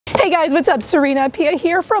Hey guys, what's up? Serena Appiah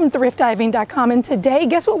here from thriftiving.com, and today,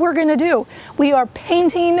 guess what we're gonna do? We are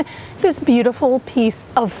painting this beautiful piece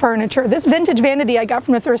of furniture. This vintage vanity I got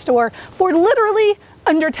from the thrift store for literally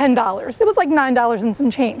under $10. It was like $9 and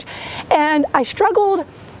some change. And I struggled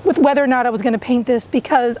with whether or not I was gonna paint this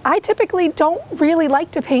because I typically don't really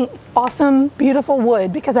like to paint awesome, beautiful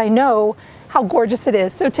wood because I know how gorgeous it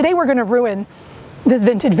is. So today we're gonna ruin this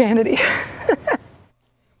vintage vanity.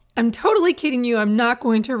 I'm totally kidding you. I'm not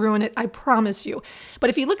going to ruin it. I promise you. But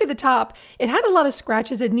if you look at the top, it had a lot of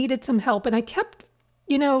scratches. It needed some help. And I kept,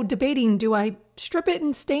 debating, do I strip it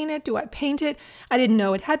and stain it? Do I paint it? I didn't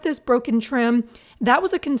know. It had this broken trim. That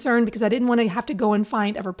was a concern because I didn't want to have to go and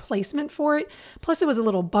find a replacement for it. Plus it was a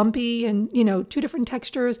little bumpy and, two different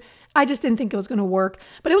textures. I just didn't think it was going to work.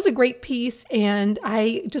 But it was a great piece and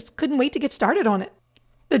I just couldn't wait to get started on it.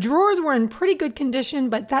 The drawers were in pretty good condition,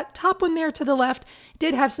 but that top one there to the left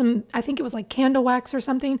did have some, I think it was like candle wax or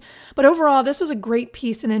something. But overall, this was a great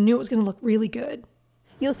piece and I knew it was going to look really good.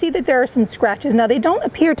 You'll see that there are some scratches. Now, they don't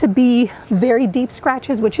appear to be very deep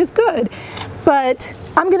scratches, which is good, but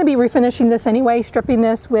I'm going to be refinishing this anyway, stripping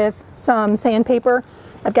this with some sandpaper.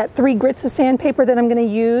 I've got 3 grits of sandpaper that I'm going to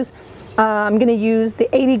use. I'm going to use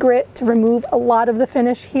the 80 grit to remove a lot of the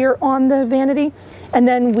finish here on the vanity. And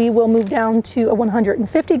then we will move down to a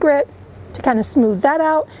 150 grit to kind of smooth that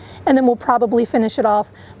out. And then we'll probably finish it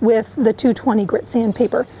off with the 220 grit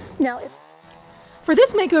sandpaper. Now, for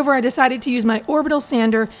this makeover, I decided to use my orbital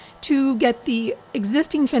sander to get the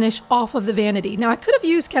existing finish off of the vanity. Now, I could have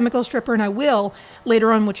used chemical stripper, and I will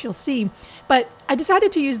later on, which you'll see, but I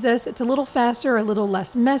decided to use this. It's a little faster, a little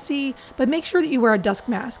less messy, but make sure that you wear a dust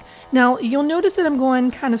mask. Now, you'll notice that I'm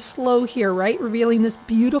going kind of slow here, right? Revealing this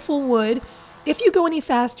beautiful wood. If you go any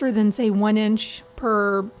faster than, say, 1 inch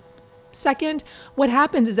per second, what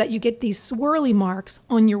happens is that you get these swirly marks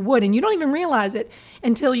on your wood and you don't even realize it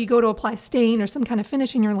until you go to apply stain or some kind of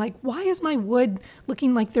finish and you're like, why is my wood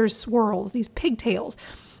looking like there's swirls, these pigtails?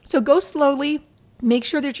 So go slowly, make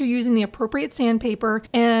sure that you're using the appropriate sandpaper,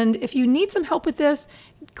 and if you need some help with this,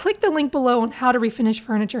 click the link below on how to refinish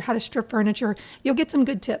furniture, how to strip furniture. You'll get some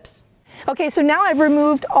good tips. Okay, so now I've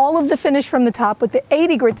removed all of the finish from the top with the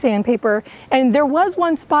 80 grit sandpaper, and there was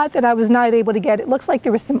one spot that I was not able to get. It looks like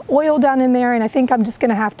there was some oil down in there, and I think I'm just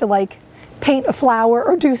gonna have to paint a flower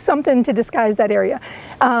or do something to disguise that area.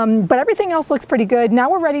 But everything else looks pretty good.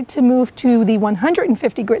 Now we're ready to move to the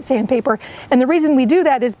 150 grit sandpaper, and the reason we do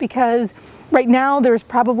that is because right now there's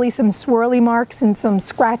probably some swirly marks and some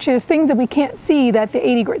scratches, things that we can't see that the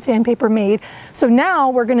 80 grit sandpaper made. So now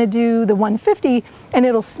we're gonna do the 150 and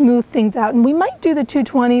it'll smooth things out. And we might do the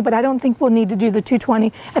 220, but I don't think we'll need to do the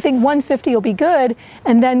 220. I think 150 will be good,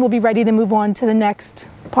 and then we'll be ready to move on to the next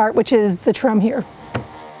part, which is the trim here.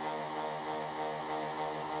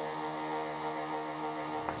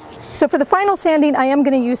 So for the final sanding, I am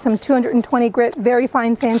going to use some 220 grit, very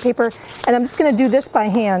fine sandpaper, and I'm just going to do this by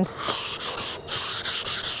hand.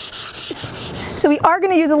 So we are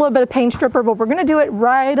going to use a little bit of paint stripper, but we're going to do it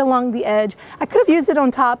right along the edge. I could have used it on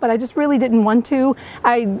top, but I just really didn't want to.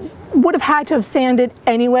 I would have had to have sanded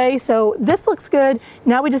anyway, so this looks good.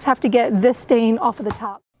 Now we just have to get this stain off of the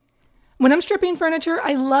top. When I'm stripping furniture,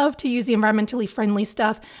 I love to use the environmentally friendly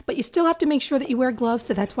stuff, but you still have to make sure that you wear gloves,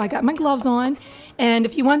 so that's why I got my gloves on. And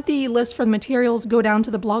if you want the list for the materials, go down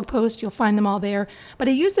to the blog post, you'll find them all there. But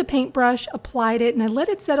I used the paintbrush, applied it, and I let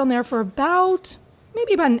it set on there for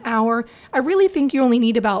maybe about an hour. I really think you only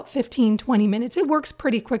need about 15-20 minutes. It works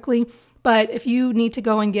pretty quickly, but if you need to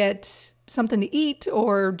go and get something to eat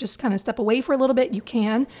or just kind of step away for a little bit, you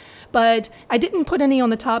can. But I didn't put any on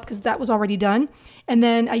the top because that was already done. And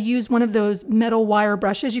then I used one of those metal wire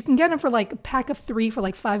brushes. You can get them for like a pack of 3 for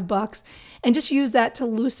like $5, and just use that to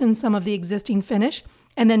loosen some of the existing finish,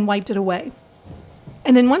 and then wiped it away.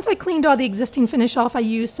 And then once I cleaned all the existing finish off, I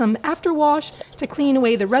used some after wash to clean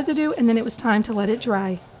away the residue, and then it was time to let it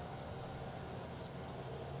dry.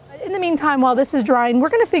 In the meantime, while this is drying, we're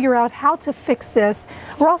going to figure out how to fix this.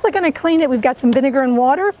 We're also going to clean it. We've got some vinegar and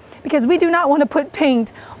water because we do not want to put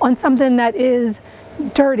paint on something that is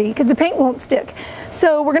dirty because the paint won't stick.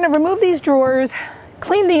 So we're going to remove these drawers,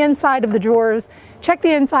 clean the inside of the drawers, check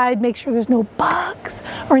the inside, make sure there's no bugs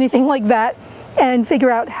or anything like that, and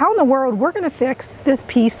figure out how in the world we're going to fix this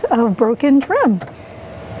piece of broken trim.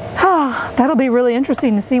 That'll be really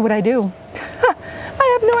interesting to see what I do.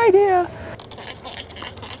 I have no idea.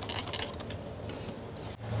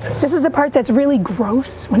 This is the part that's really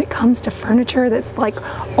gross when it comes to furniture that's like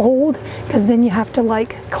old, because then you have to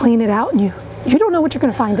clean it out and you don't know what you're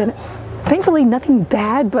going to find in it. Thankfully nothing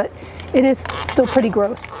bad, but it is still pretty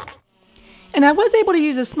gross. And I was able to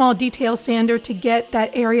use a small detail sander to get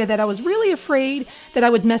that area that I was really afraid that I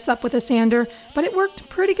would mess up with a sander, but it worked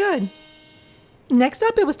pretty good. Next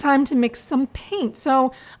up, it was time to mix some paint.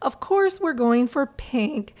 So of course we're going for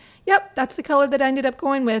pink. Yep, that's the color that I ended up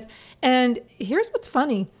going with. And here's what's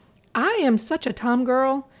funny. I am such a tom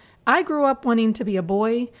girl. I grew up wanting to be a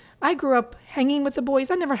boy. I grew up hanging with the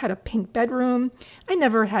boys. I never had a pink bedroom. I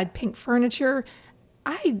never had pink furniture.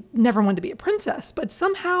 I never wanted to be a princess, but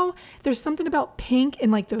somehow there's something about pink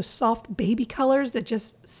and like those soft baby colors that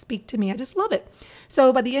just speak to me. I just love it.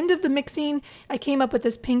 So by the end of the mixing, I came up with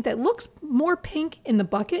this pink that looks more pink in the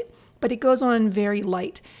bucket, but it goes on very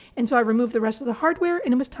light. And so I removed the rest of the hardware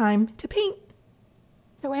and it was time to paint.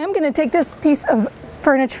 So I am going to take this piece of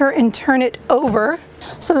furniture and turn it over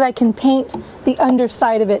so that I can paint the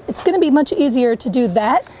underside of it. It's going to be much easier to do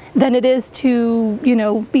that than it is to, you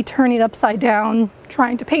know, be turning upside down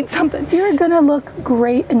trying to paint something. You're gonna look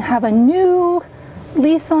great and have a new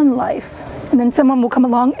lease on life. And then someone will come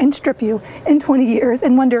along and strip you in 20 years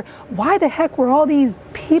and wonder, why the heck were all these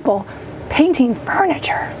people painting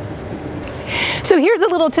furniture? So here's a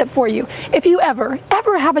little tip for you. If you ever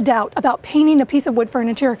have a doubt about painting a piece of wood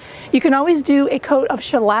furniture, you can always do a coat of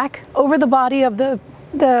shellac over the body of the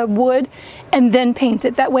wood and then paint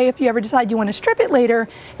it. That way, if you ever decide you want to strip it later,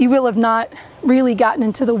 you will have not really gotten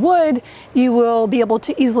into the wood. You will be able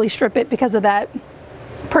to easily strip it because of that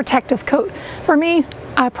protective coat. For me,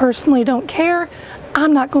 I personally don't care.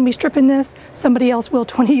 I'm not going to be stripping this. Somebody else will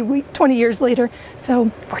 20 years later.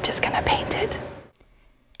 So we're just going to paint it.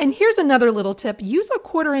 And here's another little tip. Use a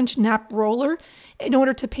 1/4-inch nap roller in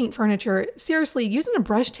order to paint furniture. Seriously, using a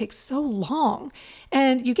brush takes so long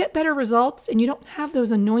and you get better results and you don't have those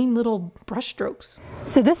annoying little brush strokes.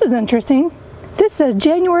 So this is interesting. This says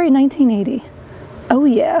January 1980. Oh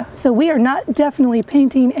yeah, so we are not definitely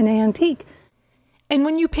painting an antique. And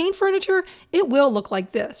when you paint furniture, it will look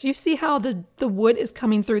like this. You see how the wood is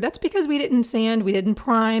coming through. That's because we didn't sand, we didn't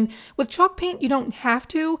prime. With chalk paint, you don't have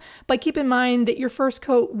to, but keep in mind that your first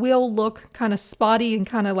coat will look kind of spotty and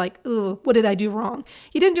kind of like, ugh, what did I do wrong?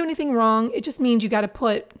 You didn't do anything wrong. It just means you got to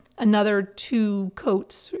put another 2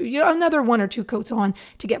 coats, another 1 or 2 coats on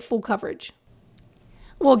to get full coverage.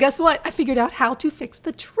 Well, guess what? I figured out how to fix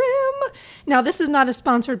the trim. Now, this is not a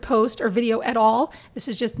sponsored post or video at all. This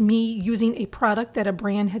is just me using a product that a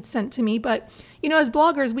brand had sent to me. But, you know, as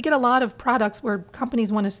bloggers, we get a lot of products where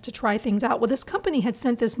companies want us to try things out. Well, this company had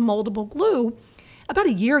sent this moldable glue about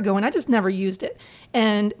a year ago, and I just never used it.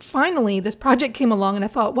 And finally, this project came along, and I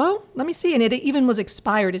thought, well, let me see. And it even was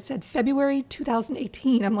expired. It said February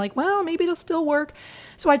 2018. I'm like, well, maybe it'll still work.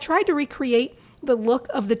 So I tried to recreate the look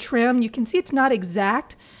of the trim. You can see it's not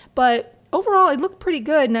exact, but overall it looked pretty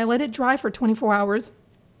good, and I let it dry for 24 hours.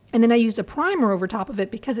 And then I used a primer over top of it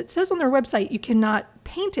because it says on their website you cannot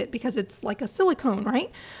paint it because it's like a silicone, right?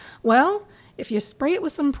 Well, if you spray it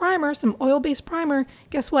with some primer, some oil-based primer,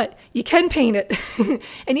 guess what? You can paint it.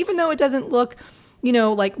 And even though it doesn't look, you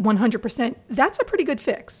know, like 100%, that's a pretty good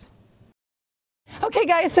fix. Okay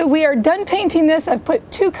guys, so we are done painting this. I've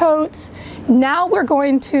put 2 coats. Now we're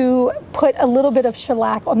going to put a little bit of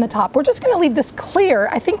shellac on the top. We're just going to leave this clear.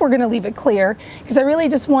 I think we're going to leave it clear because I really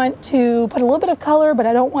just want to put a little bit of color, but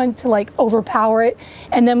I don't want to like overpower it.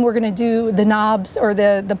 And then we're going to do the knobs or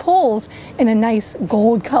the pulls in a nice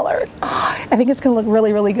gold color. Oh, I think it's going to look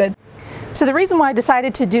really, really good. So the reason why I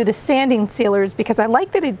decided to do the sanding sealer is because I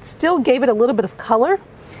like that it still gave it a little bit of color,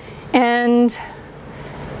 and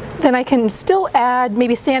then I can still add,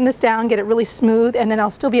 maybe sand this down, get it really smooth, and then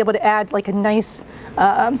I'll still be able to add like a nice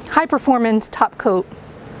high performance top coat.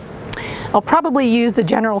 I'll probably use the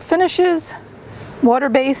General Finishes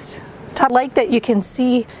water-based top. I like that you can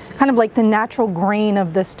see kind of like the natural grain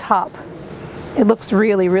of this top. It looks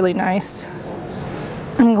really, really nice.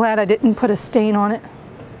 I'm glad I didn't put a stain on it.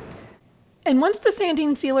 And once the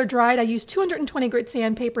sanding sealer dried, I used 220 grit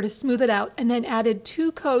sandpaper to smooth it out and then added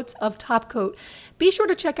 2 coats of top coat. Be sure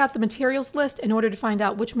to check out the materials list in order to find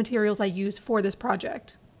out which materials I used for this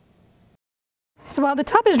project. So while the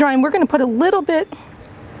top is drying, we're going to put a little bit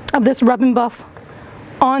of this rub and buff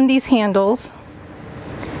on these handles.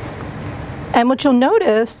 And what you'll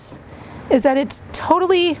notice is that it's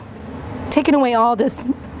totally taken away all this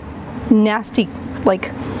nasty,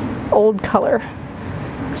 like, old color.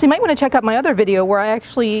 So you might want to check out my other video where I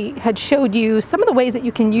actually had showed you some of the ways that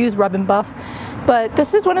you can use rub and buff, but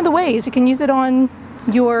this is one of the ways. You can use it on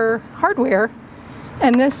your hardware,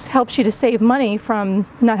 and this helps you to save money from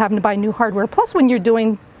not having to buy new hardware. Plus, when you're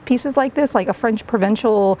doing pieces like this, like a French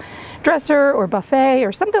Provincial dresser or buffet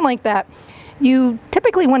or something like that, you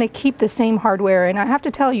typically want to keep the same hardware. And I have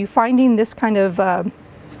to tell you, finding this kind of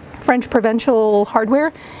French Provincial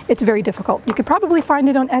hardware, it's very difficult. You could probably find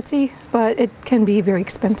it on Etsy, but it can be very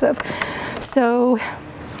expensive. So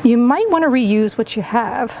you might want to reuse what you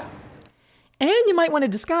have. And you might want to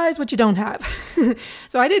disguise what you don't have.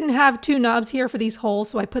 So I didn't have 2 knobs here for these holes,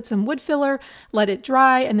 so I put some wood filler, let it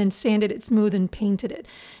dry, and then sanded it smooth and painted it.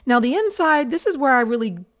 Now the inside, this is where I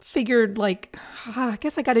really figured like, I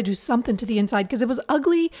guess I got to do something to the inside because it was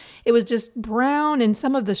ugly. It was just brown and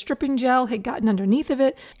some of the stripping gel had gotten underneath of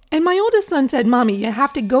it. And my oldest son said, "Mommy, you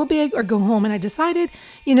have to go big or go home." And I decided,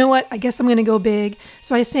 you know what, I guess I'm going to go big.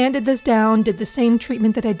 So I sanded this down, did the same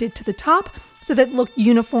treatment that I did to the top, so that it looked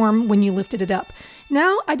uniform when you lifted it up.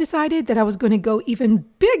 Now I decided that I was going to go even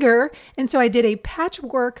bigger, and so I did a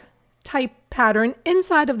patchwork type pattern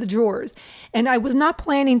inside of the drawers. And I was not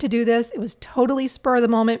planning to do this. It was totally spur of the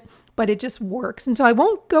moment, but it just works. And so I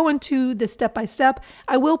won't go into the step-by-step.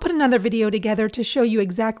 I will put another video together to show you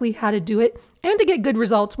exactly how to do it and to get good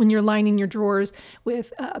results when you're lining your drawers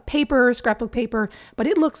with paper, scrapbook paper, but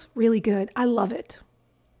it looks really good. I love it.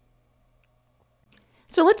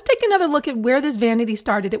 So let's take another look at where this vanity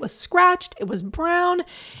started. It was scratched, it was brown,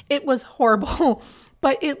 it was horrible,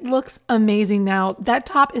 but it looks amazing now. That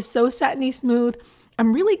top is so satiny smooth.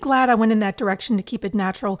 I'm really glad I went in that direction to keep it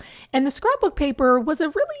natural. And the scrapbook paper was a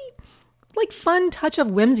really fun touch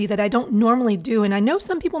of whimsy that I don't normally do. And I know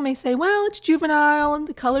some people may say, well, it's juvenile and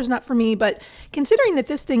the color's not for me, but considering that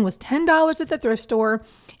this thing was $10 at the thrift store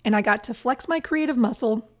and I got to flex my creative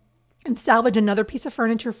muscle and salvage another piece of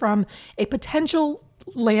furniture from a potential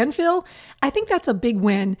landfill, I think that's a big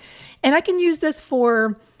win. And I can use this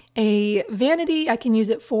for a vanity, I can use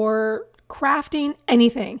it for crafting,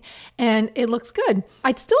 anything, and it looks good.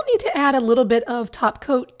 I'd still need to add a little bit of top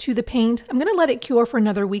coat to the paint. I'm going to let it cure for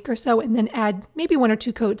another week or so and then add maybe 1 or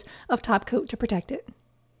 2 coats of top coat to protect it.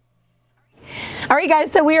 All right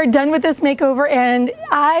guys, so we are done with this makeover, and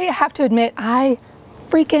I have to admit, I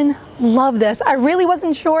freaking love this. I really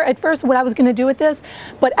wasn't sure at first what I was going to do with this,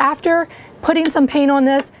 but after putting some paint on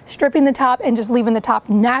this, stripping the top, and just leaving the top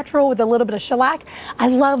natural with a little bit of shellac, I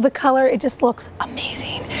love the color. It just looks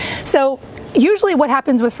amazing. So usually what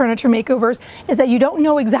happens with furniture makeovers is that you don't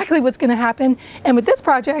know exactly what's going to happen. And with this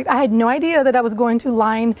project, I had no idea that I was going to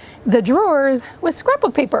line the drawers with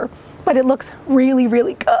scrapbook paper, but it looks really,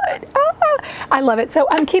 really good. I love it. So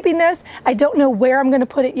I'm keeping this. I don't know where I'm going to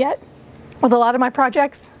put it yet. With a lot of my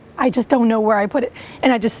projects, I just don't know where I put it,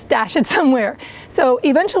 and I just stash it somewhere. So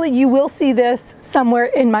eventually you will see this somewhere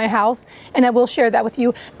in my house, and I will share that with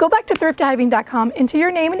you. Go back to thriftiving.com, enter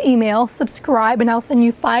your name and email, subscribe, and I'll send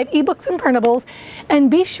you 5 ebooks and printables, and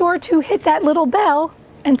be sure to hit that little bell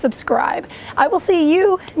and subscribe. I will see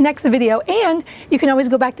you next video, and you can always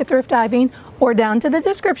go back to Thrift Diving or down to the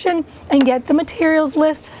description and get the materials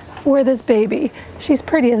list for this baby. She's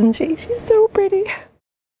pretty, isn't she? She's so pretty.